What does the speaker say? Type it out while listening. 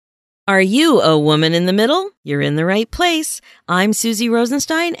Are you a woman in the middle? You're in the right place. I'm Susie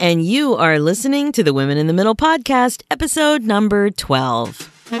Rosenstein, and you are listening to the Women in the Middle podcast, episode number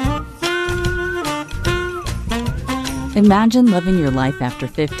 12. Imagine living your life after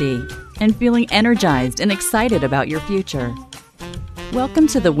 50 and feeling energized and excited about your future. Welcome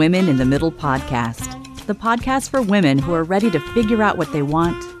to the Women in the Middle podcast, the podcast for women who are ready to figure out what they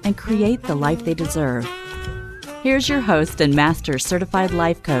want and create the life they deserve. Here's your host and master certified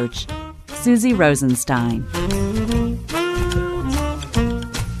life coach, Susie Rosenstein.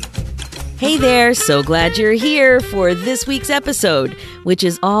 Hey there, so glad you're here for this week's episode, which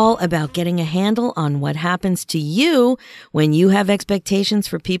is all about getting a handle on what happens to you when you have expectations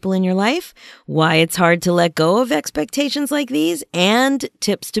for people in your life, why it's hard to let go of expectations like these, and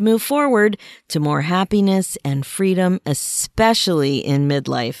tips to move forward to more happiness and freedom, especially in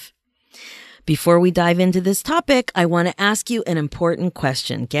midlife. Before we dive into this topic, I want to ask you an important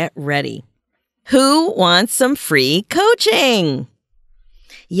question. Get ready. Who wants some free coaching?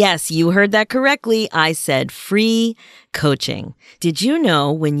 Yes, you heard that correctly. I said free coaching. Did you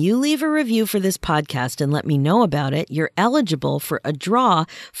know when you leave a review for this podcast and let me know about it, you're eligible for a draw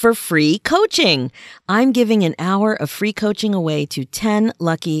for free coaching? I'm giving an hour of free coaching away to 10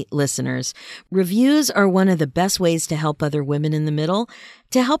 lucky listeners. Reviews are one of the best ways to help other women in the middle,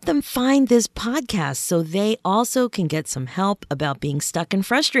 to help them find this podcast so they also can get some help about being stuck and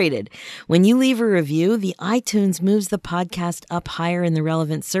frustrated. When you leave a review, the iTunes moves the podcast up higher in the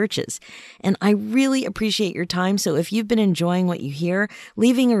relevant searches. And I really appreciate your time. So if you've been enjoying what you hear,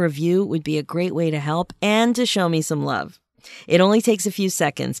 leaving a review would be a great way to help and to show me some love. It only takes a few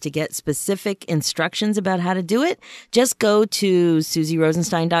seconds to get specific instructions about how to do it. Just go to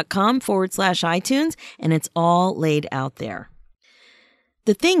susierosenstein.com/iTunes and it's all laid out there.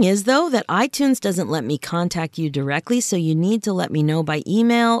 The thing is, though, that iTunes doesn't let me contact you directly, so you need to let me know by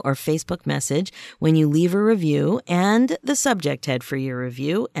email or Facebook message when you leave a review and the subject head for your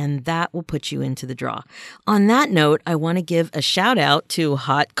review, and that will put you into the draw. On that note, I want to give a shout out to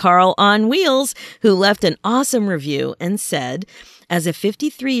Hot Carl on Wheels, who left an awesome review and said, as a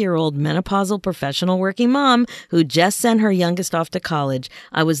 53-year-old menopausal professional working mom who just sent her youngest off to college,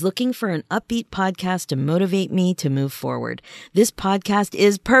 I was looking for an upbeat podcast to motivate me to move forward. This podcast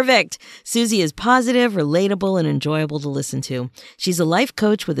is perfect. Susie is positive, relatable, and enjoyable to listen to. She's a life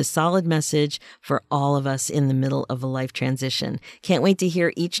coach with a solid message for all of us in the middle of a life transition. Can't wait to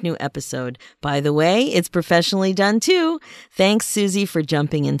hear each new episode. By the way, it's professionally done too. Thanks, Susie, for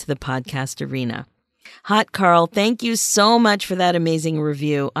jumping into the podcast arena. Hot Carl, thank you so much for that amazing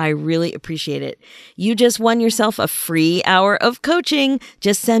review. I really appreciate it. You just won yourself a free hour of coaching.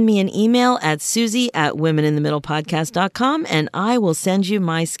 Just send me an email at susie@womeninthemiddlepodcast.com and I will send you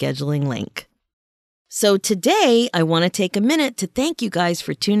my scheduling link. So today, I want to take a minute to thank you guys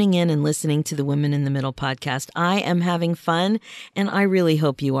for tuning in and listening to the Women in the Middle podcast. I am having fun, and I really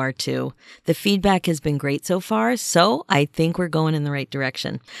hope you are too. The feedback has been great so far, so I think we're going in the right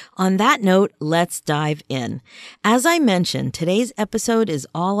direction. On that note, let's dive in. As I mentioned, today's episode is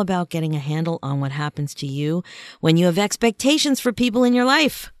all about getting a handle on what happens to you when you have expectations for people in your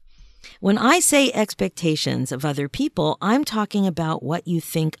life. When I say expectations of other people, I'm talking about what you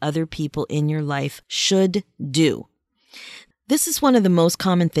think other people in your life should do. This is one of the most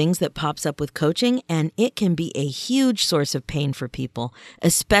common things that pops up with coaching, and it can be a huge source of pain for people,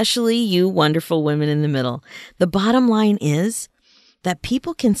 especially you wonderful women in the middle. The bottom line is that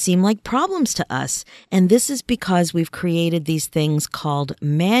people can seem like problems to us, and this is because we've created these things called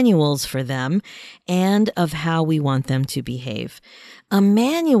manuals for them and of how we want them to behave. A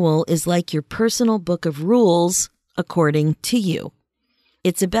manual is like your personal book of rules according to you.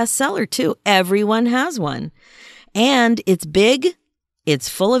 It's a bestseller too. Everyone has one. And it's big, it's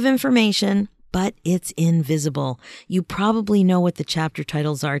full of information, but it's invisible. You probably know what the chapter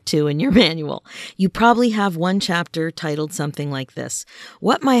titles are too in your manual. You probably have one chapter titled something like this: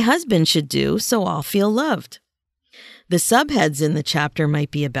 What My Husband Should Do So I'll Feel Loved. The subheads in the chapter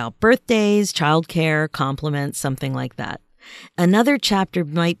might be about birthdays, childcare, compliments, something like that. Another chapter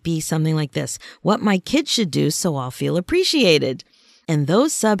might be something like this: What My Kids Should Do So I'll Feel Appreciated. And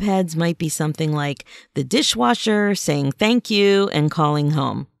those subheads might be something like the dishwasher, saying thank you, and calling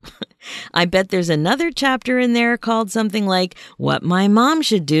home. I bet there's another chapter in there called something like What My Mom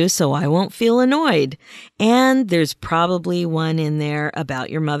Should Do So I Won't Feel Annoyed. And there's probably one in there about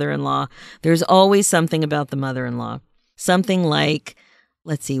your mother-in-law. There's always something about the mother-in-law. Something like,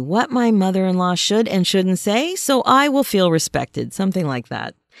 let's see, what my mother-in-law should and shouldn't say so I will feel respected. Something like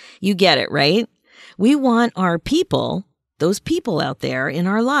that. You get it, right? We want our people, those people out there in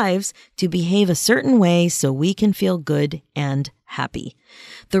our lives, to behave a certain way so we can feel good and happy.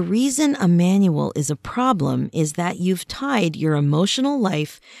 The reason a manual is a problem is that you've tied your emotional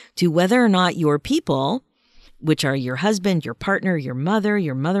life to whether or not your people, which are your husband, your partner, your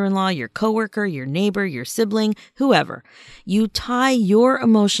mother-in-law, your coworker, your neighbor, your sibling, whoever. You tie your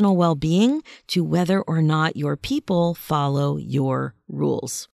emotional well-being to whether or not your people follow your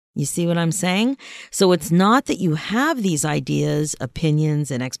rules. You see what I'm saying? So it's not that you have these ideas, opinions,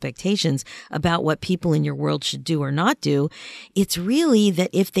 and expectations about what people in your world should do or not do. It's really that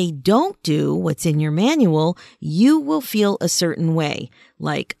if they don't do what's in your manual, you will feel a certain way,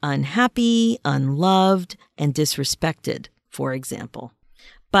 like unhappy, unloved, and disrespected, for example.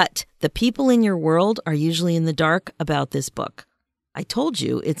 But the people in your world are usually in the dark about this book. I told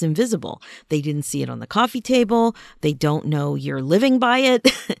you it's invisible. They didn't see it on the coffee table. They don't know you're living by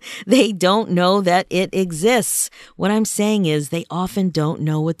it. They don't know that it exists. What I'm saying is they often don't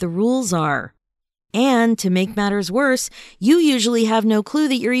know what the rules are. And to make matters worse, you usually have no clue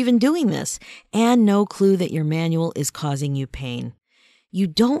that you're even doing this and no clue that your manual is causing you pain. You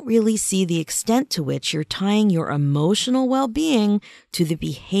don't really see the extent to which you're tying your emotional well-being to the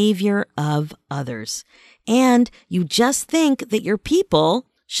behavior of others. And you just think that your people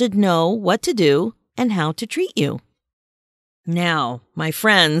should know what to do and how to treat you. Now, my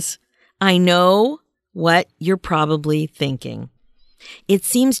friends, I know what you're probably thinking. It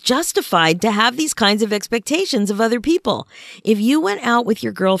seems justified to have these kinds of expectations of other people. If you went out with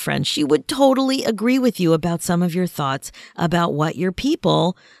your girlfriend, she would totally agree with you about some of your thoughts about what your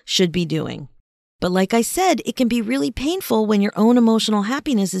people should be doing. But like I said, it can be really painful when your own emotional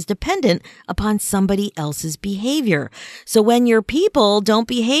happiness is dependent upon somebody else's behavior. So when your people don't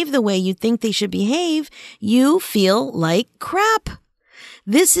behave the way you think they should behave, you feel like crap.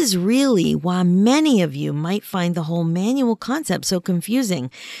 This is really why many of you might find the whole manual concept so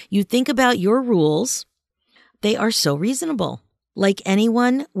confusing. You think about your rules. They are so reasonable. Like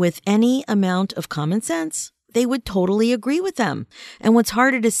anyone with any amount of common sense, they would totally agree with them. And what's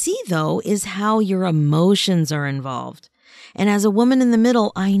harder to see, though, is how your emotions are involved. And as a woman in the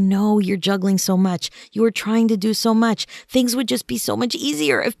middle, I know you're juggling so much. You are trying to do so much. Things would just be so much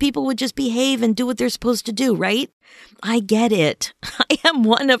easier if people would just behave and do what they're supposed to do, right? I get it. I am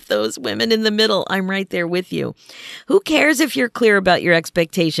one of those women in the middle. I'm right there with you. Who cares if you're clear about your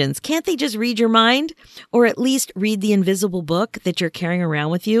expectations? Can't they just read your mind? Or at least read the invisible book that you're carrying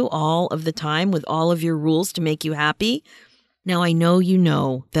around with you all of the time with all of your rules to make you happy? Now, I know you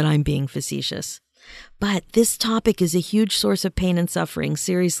know that I'm being facetious. But this topic is a huge source of pain and suffering.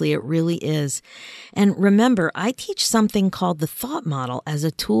 Seriously, it really is. And remember, I teach something called the thought model as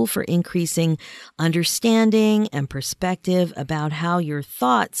a tool for increasing understanding and perspective about how your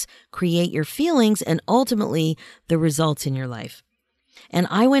thoughts create your feelings and ultimately the results in your life. And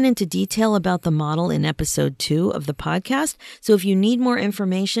I went into detail about the model in episode 2 of the podcast. So if you need more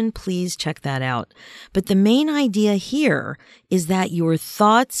information, please check that out. But the main idea here is that your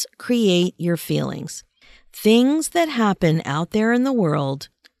thoughts create your feelings. Things that happen out there in the world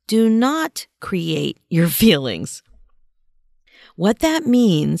do not create your feelings. What that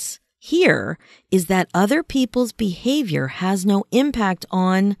means here is that other people's behavior has no impact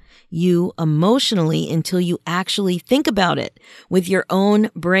on you emotionally until you actually think about it with your own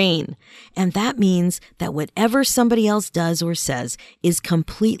brain. And that means that whatever somebody else does or says is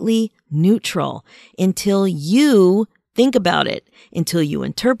completely neutral until you think about it, until you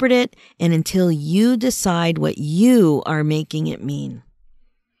interpret it, and until you decide what you are making it mean.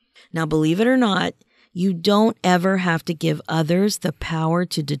 Now, believe it or not, you don't ever have to give others the power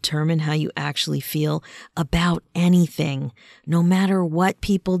to determine how you actually feel about anything, no matter what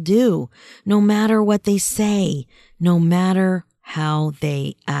people do, no matter what they say, no matter how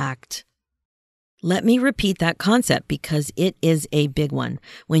they act. Let me repeat that concept because it is a big one.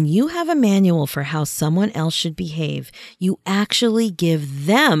 When you have a manual for how someone else should behave, you actually give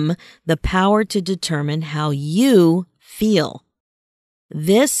them the power to determine how you feel.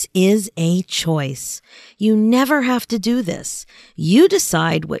 This is a choice. You never have to do this. You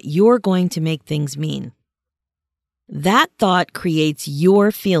decide what you're going to make things mean. That thought creates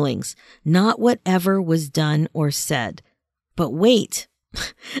your feelings, not whatever was done or said. But wait,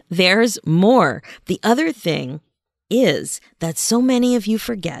 there's more. The other thing is that so many of you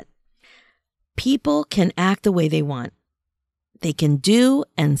forget. People can act the way they want. They can do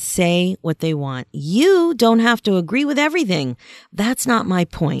and say what they want. You don't have to agree with everything. That's not my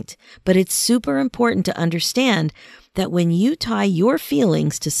point. But it's super important to understand that when you tie your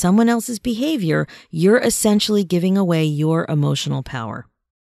feelings to someone else's behavior, you're essentially giving away your emotional power.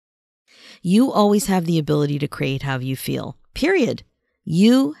 You always have the ability to create how you feel, period.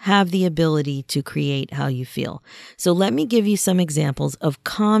 You have the ability to create how you feel. So let me give you some examples of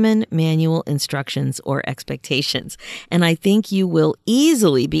common manual instructions or expectations. And I think you will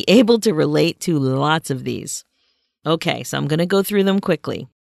easily be able to relate to lots of these. Okay, so I'm going to go through them quickly.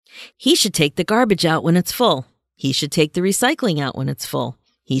 He should take the garbage out when it's full. He should take the recycling out when it's full.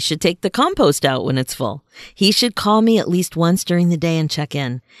 He should take the compost out when it's full. He should call me at least once during the day and check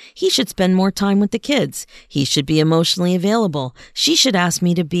in. He should spend more time with the kids. He should be emotionally available. She should ask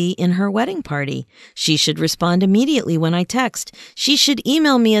me to be in her wedding party. She should respond immediately when I text. She should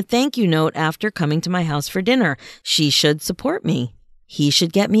email me a thank you note after coming to my house for dinner. She should support me. He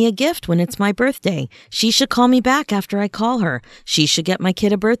should get me a gift when it's my birthday. She should call me back after I call her. She should get my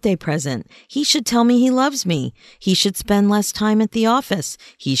kid a birthday present. He should tell me he loves me. He should spend less time at the office.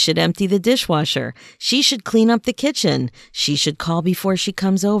 He should empty the dishwasher. She should clean up the kitchen. She should call before she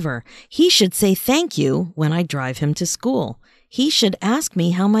comes over. He should say thank you when I drive him to school. He should ask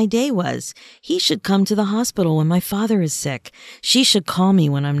me how my day was. He should come to the hospital when my father is sick. She should call me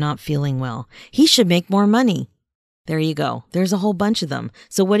when I'm not feeling well. He should make more money. There you go. There's a whole bunch of them.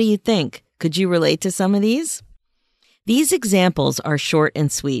 So what do you think? Could you relate to some of these? These examples are short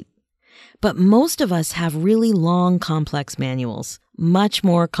and sweet, but most of us have really long, complex manuals, much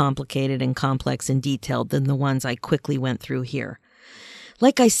more complicated and complex and detailed than the ones I quickly went through here.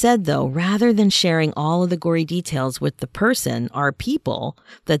 Like I said, though, rather than sharing all of the gory details with the person, our people,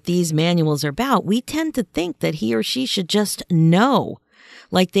 that these manuals are about, we tend to think that he or she should just know.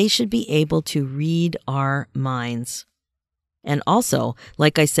 Like they should be able to read our minds. And also,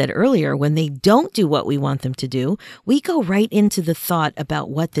 like I said earlier, when they don't do what we want them to do, we go right into the thought about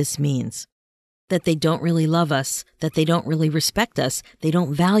what this means. That they don't really love us, that they don't really respect us, they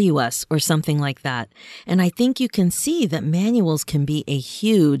don't value us, or something like that. And I think you can see that manuals can be a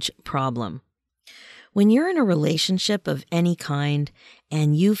huge problem. When you're in a relationship of any kind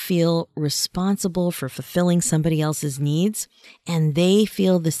and you feel responsible for fulfilling somebody else's needs and they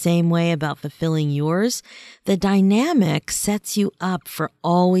feel the same way about fulfilling yours, the dynamic sets you up for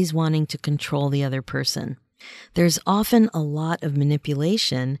always wanting to control the other person. There's often a lot of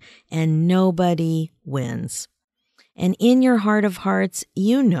manipulation and nobody wins. And in your heart of hearts,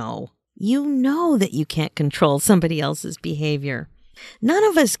 you know that you can't control somebody else's behavior. None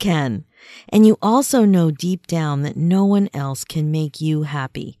of us can. And you also know deep down that no one else can make you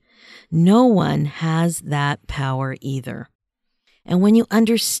happy. No one has that power either. And when you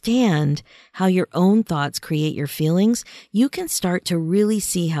understand how your own thoughts create your feelings, you can start to really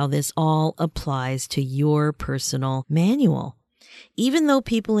see how this all applies to your personal manual. Even though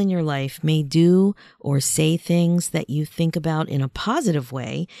people in your life may do or say things that you think about in a positive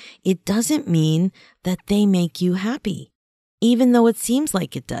way, it doesn't mean that they make you happy. Even though it seems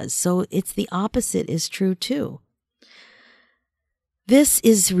like it does. So it's the opposite is true too. This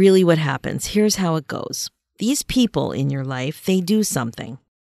is really what happens. Here's how it goes. These people in your life, they do something.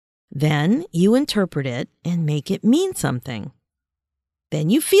 Then you interpret it and make it mean something. Then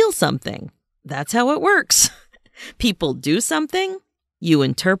you feel something. That's how it works. People do something, you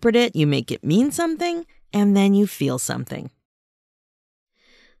interpret it, you make it mean something, and then you feel something.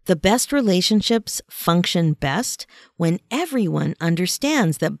 The best relationships function best when everyone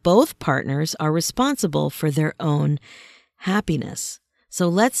understands that both partners are responsible for their own happiness. So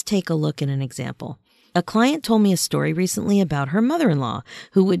let's take a look at an example. A client told me a story recently about her mother-in-law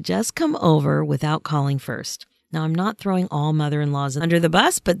who would just come over without calling first. Now, I'm not throwing all mother-in-laws under the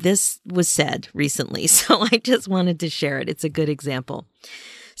bus, but this was said recently, so I just wanted to share it. It's a good example.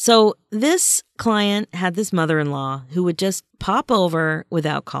 So this client had this mother-in-law who would just pop over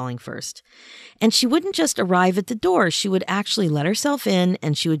without calling first. And she wouldn't just arrive at the door. She would actually let herself in,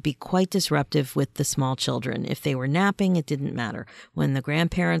 and she would be quite disruptive with the small children. If they were napping, it didn't matter. When the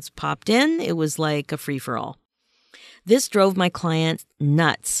grandparents popped in, it was like a free-for-all. This drove my client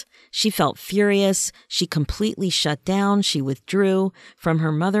nuts. She felt furious. She completely shut down. She withdrew from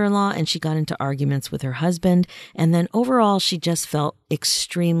her mother-in-law and she got into arguments with her husband. And then overall, she just felt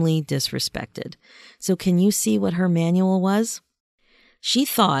extremely disrespected. So can you see what her manual was? She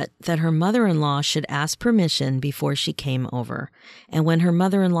thought that her mother-in-law should ask permission before she came over. And when her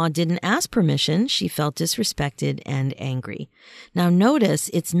mother-in-law didn't ask permission, she felt disrespected and angry. Now notice,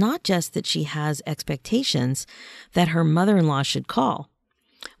 it's not just that she has expectations that her mother-in-law should call.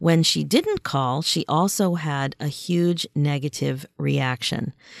 When she didn't call, she also had a huge negative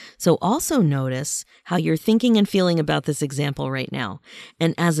reaction. So also notice how you're thinking and feeling about this example right now.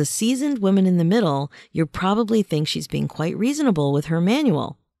 And as a seasoned woman in the middle, you probably think she's being quite reasonable with her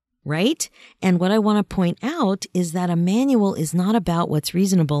manual. right? And what I want to point out is that a manual is not about what's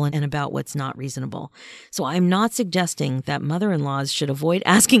reasonable and about what's not reasonable. So I'm not suggesting that mother-in-laws should avoid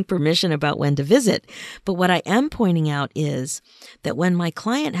asking permission about when to visit. But what I am pointing out is that when my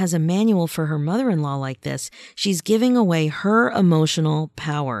client has a manual for her mother-in-law like this, she's giving away her emotional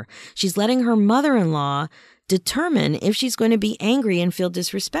power. She's letting her mother-in-law determine if she's going to be angry and feel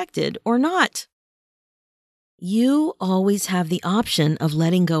disrespected or not. You always have the option of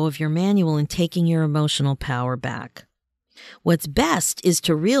letting go of your manual and taking your emotional power back. What's best is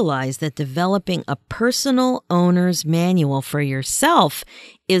to realize that developing a personal owner's manual for yourself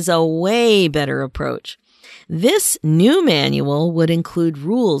is a way better approach. This new manual would include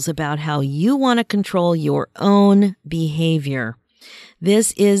rules about how you want to control your own behavior.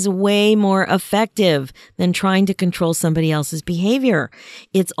 This is way more effective than trying to control somebody else's behavior.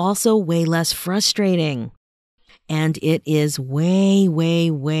 It's also way less frustrating. And it is way,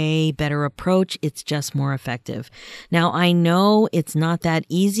 way, way better approach. It's just more effective. Now, I know it's not that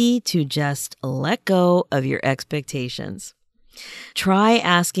easy to just let go of your expectations. Try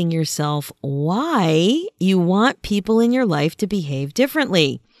asking yourself why you want people in your life to behave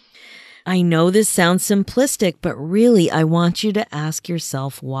differently. I know this sounds simplistic, but really I want you to ask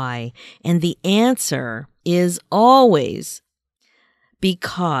yourself why. And the answer is always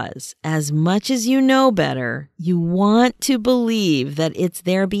because as much as you know better, you want to believe that it's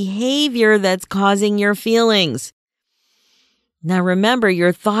their behavior that's causing your feelings. Now remember,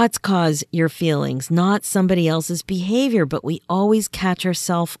 your thoughts cause your feelings, not somebody else's behavior, but we always catch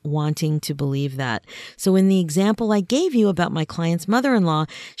ourselves wanting to believe that. So in the example I gave you about my client's mother-in-law,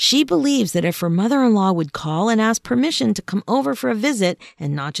 she believes that if her mother-in-law would call and ask permission to come over for a visit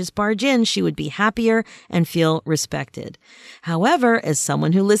and not just barge in, she would be happier and feel respected. However, as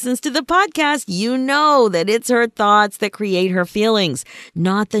someone who listens to the podcast, you know that it's her thoughts that create her feelings,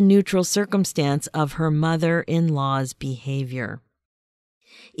 not the neutral circumstance of her mother-in-law's behavior.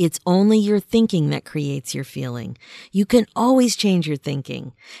 It's only your thinking that creates your feeling. You can always change your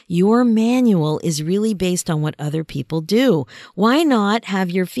thinking. Your manual is really based on what other people do. Why not have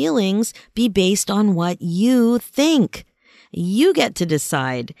your feelings be based on what you think? You get to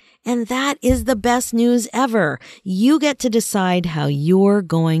decide. And that is the best news ever. You get to decide how you're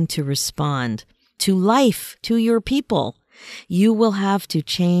going to respond to life, to your people. You will have to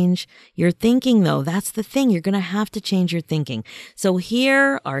change your thinking, though. That's the thing. You're going to have to change your thinking. So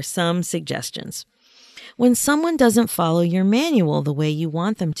here are some suggestions. When someone doesn't follow your manual the way you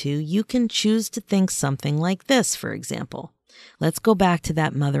want them to, you can choose to think something like this, for example. Let's go back to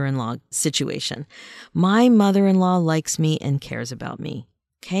that mother-in-law situation. My mother-in-law likes me and cares about me.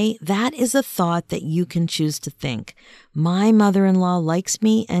 Okay, that is a thought that you can choose to think. My mother-in-law likes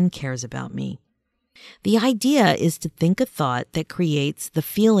me and cares about me. The idea is to think a thought that creates the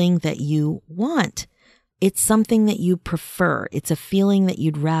feeling that you want. It's something that you prefer. It's a feeling that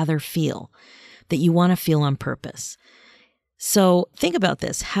you'd rather feel, that you want to feel on purpose. So think about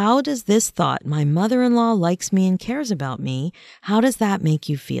this. How does this thought, my mother-in-law likes me and cares about me, how does that make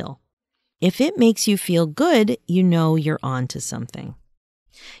you feel? If it makes you feel good, you know you're on to something.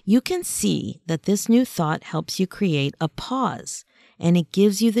 You can see that this new thought helps you create a pause. And it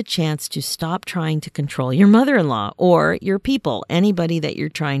gives you the chance to stop trying to control your mother-in-law or your people, anybody that you're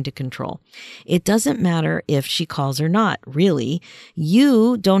trying to control. It doesn't matter if she calls or not, really.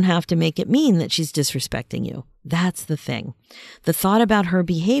 You don't have to make it mean that she's disrespecting you. That's the thing. The thought about her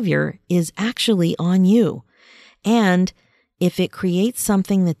behavior is actually on you. And if it creates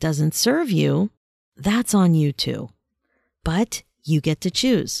something that doesn't serve you, that's on you too. But you get to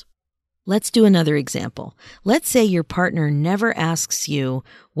choose. Let's do another example. Let's say your partner never asks you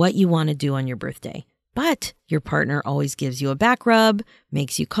what you want to do on your birthday, but your partner always gives you a back rub,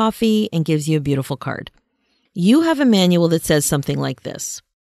 makes you coffee, and gives you a beautiful card. You have a manual that says something like this.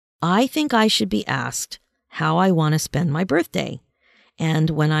 I think I should be asked how I want to spend my birthday.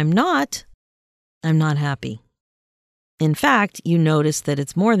 And when I'm not happy. In fact, you notice that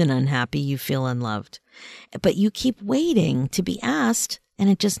it's more than unhappy, you feel unloved. But you keep waiting to be asked, and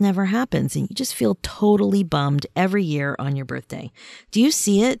it just never happens, and you just feel totally bummed every year on your birthday. Do you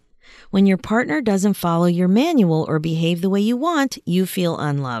see it? When your partner doesn't follow your manual or behave the way you want, you feel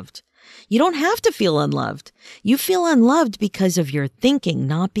unloved. You don't have to feel unloved. You feel unloved because of your thinking,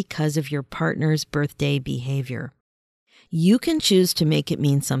 not because of your partner's birthday behavior. You can choose to make it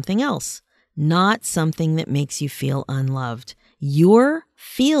mean something else, not something that makes you feel unloved. Your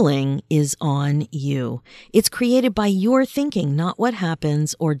feeling is on you. It's created by your thinking, not what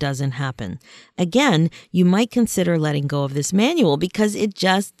happens or doesn't happen. Again, you might consider letting go of this manual because it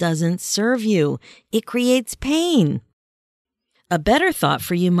just doesn't serve you. It creates pain. A better thought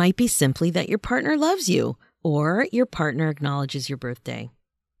for you might be simply that your partner loves you or your partner acknowledges your birthday.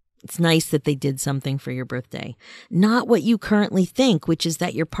 It's nice that they did something for your birthday. Not what you currently think, which is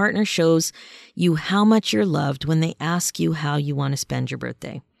that your partner shows you how much you're loved when they ask you how you want to spend your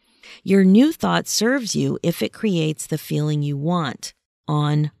birthday. Your new thought serves you if it creates the feeling you want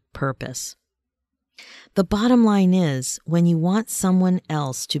on purpose. The bottom line is, when you want someone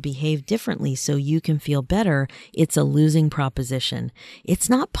else to behave differently so you can feel better, it's a losing proposition. It's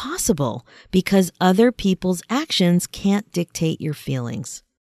not possible because other people's actions can't dictate your feelings.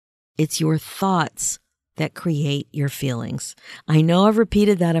 It's your thoughts that create your feelings. I know I've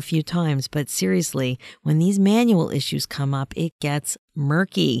repeated that a few times, but seriously, when these manual issues come up, it gets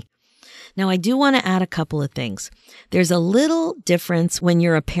murky. Now, I do want to add a couple of things. There's a little difference when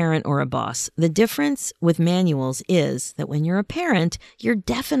you're a parent or a boss. The difference with manuals is that when you're a parent, you're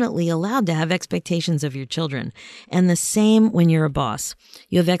definitely allowed to have expectations of your children. And the same when you're a boss.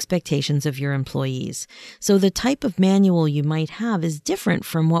 You have expectations of your employees. So the type of manual you might have is different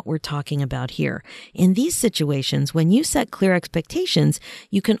from what we're talking about here. In these situations, when you set clear expectations,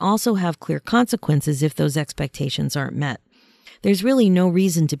 you can also have clear consequences if those expectations aren't met. There's really no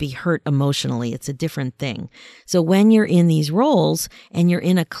reason to be hurt emotionally. It's a different thing. So when you're in these roles and you're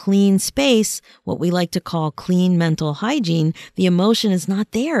in a clean space, what we like to call clean mental hygiene, the emotion is not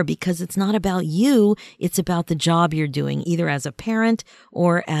there because it's not about you. It's about the job you're doing, either as a parent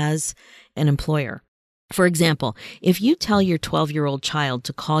or as an employer. For example, if you tell your 12-year-old child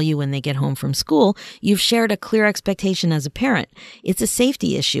to call you when they get home from school, you've shared a clear expectation as a parent. It's a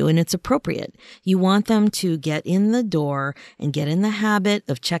safety issue and it's appropriate. You want them to get in the door and get in the habit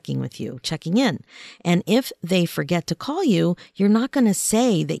of checking with you, checking in. And if they forget to call you, you're not going to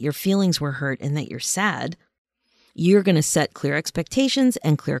say that your feelings were hurt and that you're sad. You're going to set clear expectations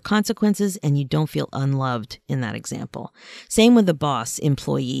and clear consequences, and you don't feel unloved in that example. Same with the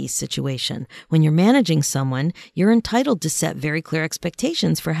boss-employee situation. When you're managing someone, you're entitled to set very clear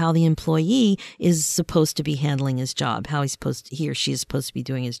expectations for how the employee is supposed to be handling his job, how he or she is supposed to be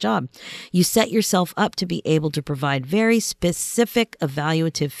doing his job. You set yourself up to be able to provide very specific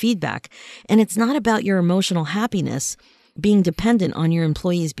evaluative feedback, and it's not about your emotional happiness being dependent on your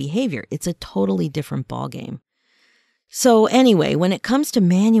employee's behavior. It's a totally different ballgame. So anyway, when it comes to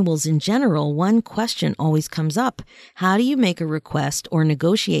manuals in general, one question always comes up. How do you make a request or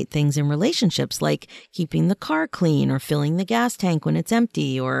negotiate things in relationships like keeping the car clean or filling the gas tank when it's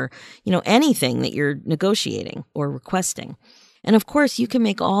empty or, anything that you're negotiating or requesting? And of course, you can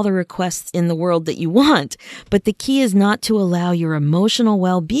make all the requests in the world that you want, but the key is not to allow your emotional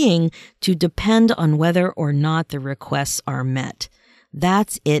well-being to depend on whether or not the requests are met.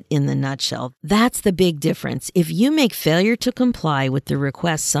 That's it in the nutshell. That's the big difference. If you make failure to comply with the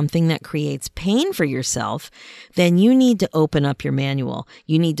request something that creates pain for yourself, then you need to open up your manual.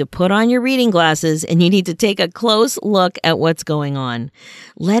 You need to put on your reading glasses and you need to take a close look at what's going on.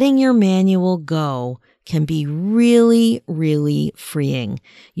 Letting your manual go can be really, really freeing.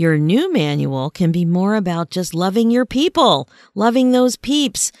 Your new manual can be more about just loving your people, loving those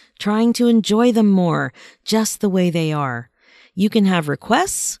peeps, trying to enjoy them more, just the way they are. You can have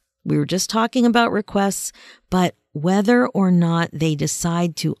requests. We were just talking about requests, but whether or not they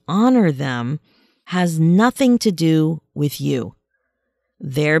decide to honor them has nothing to do with you.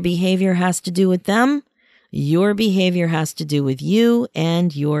 Their behavior has to do with them. Your behavior has to do with you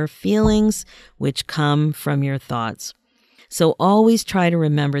and your feelings, which come from your thoughts. So always try to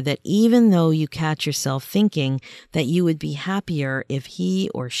remember that even though you catch yourself thinking that you would be happier if he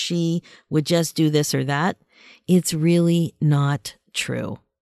or she would just do this or that, it's really not true.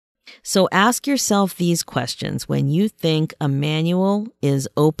 So ask yourself these questions when you think a manual is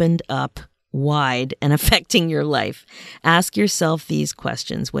opened up wide and affecting your life. Ask yourself these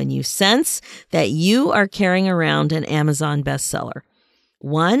questions when you sense that you are carrying around an Amazon bestseller.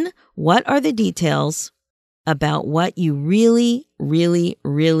 1, what are the details about what you really, really,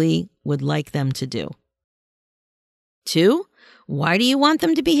 really would like them to do? 2, why do you want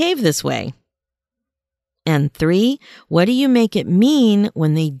them to behave this way? And 3, what do you make it mean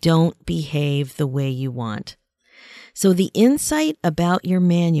when they don't behave the way you want? So the insight about your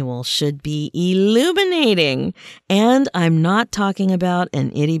manual should be illuminating. And I'm not talking about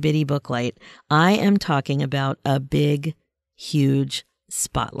an itty-bitty booklight. I am talking about a big, huge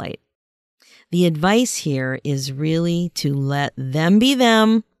spotlight. The advice here is really to let them be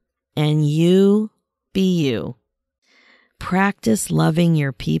them and you be you. Practice loving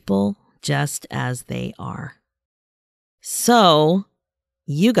your people just as they are. So,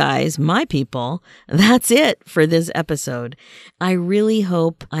 you guys, my people, that's it for this episode. I really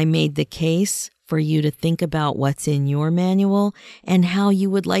hope I made the case for you to think about what's in your manual and how you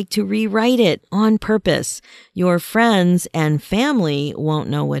would like to rewrite it on purpose. Your friends and family won't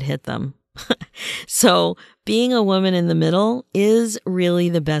know what hit them. So being a woman in the middle is really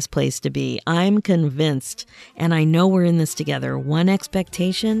the best place to be. I'm convinced, and I know we're in this together, one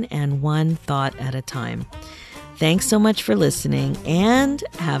expectation and one thought at a time. Thanks so much for listening, and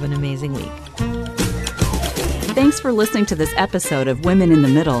have an amazing week. Thanks for listening to this episode of Women in the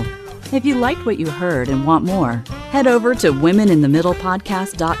Middle. If you liked what you heard and want more, head over to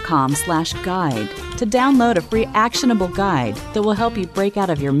womeninthemiddlepodcast.com/guide to download a free actionable guide that will help you break out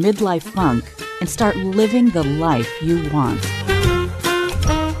of your midlife funk and start living the life you want.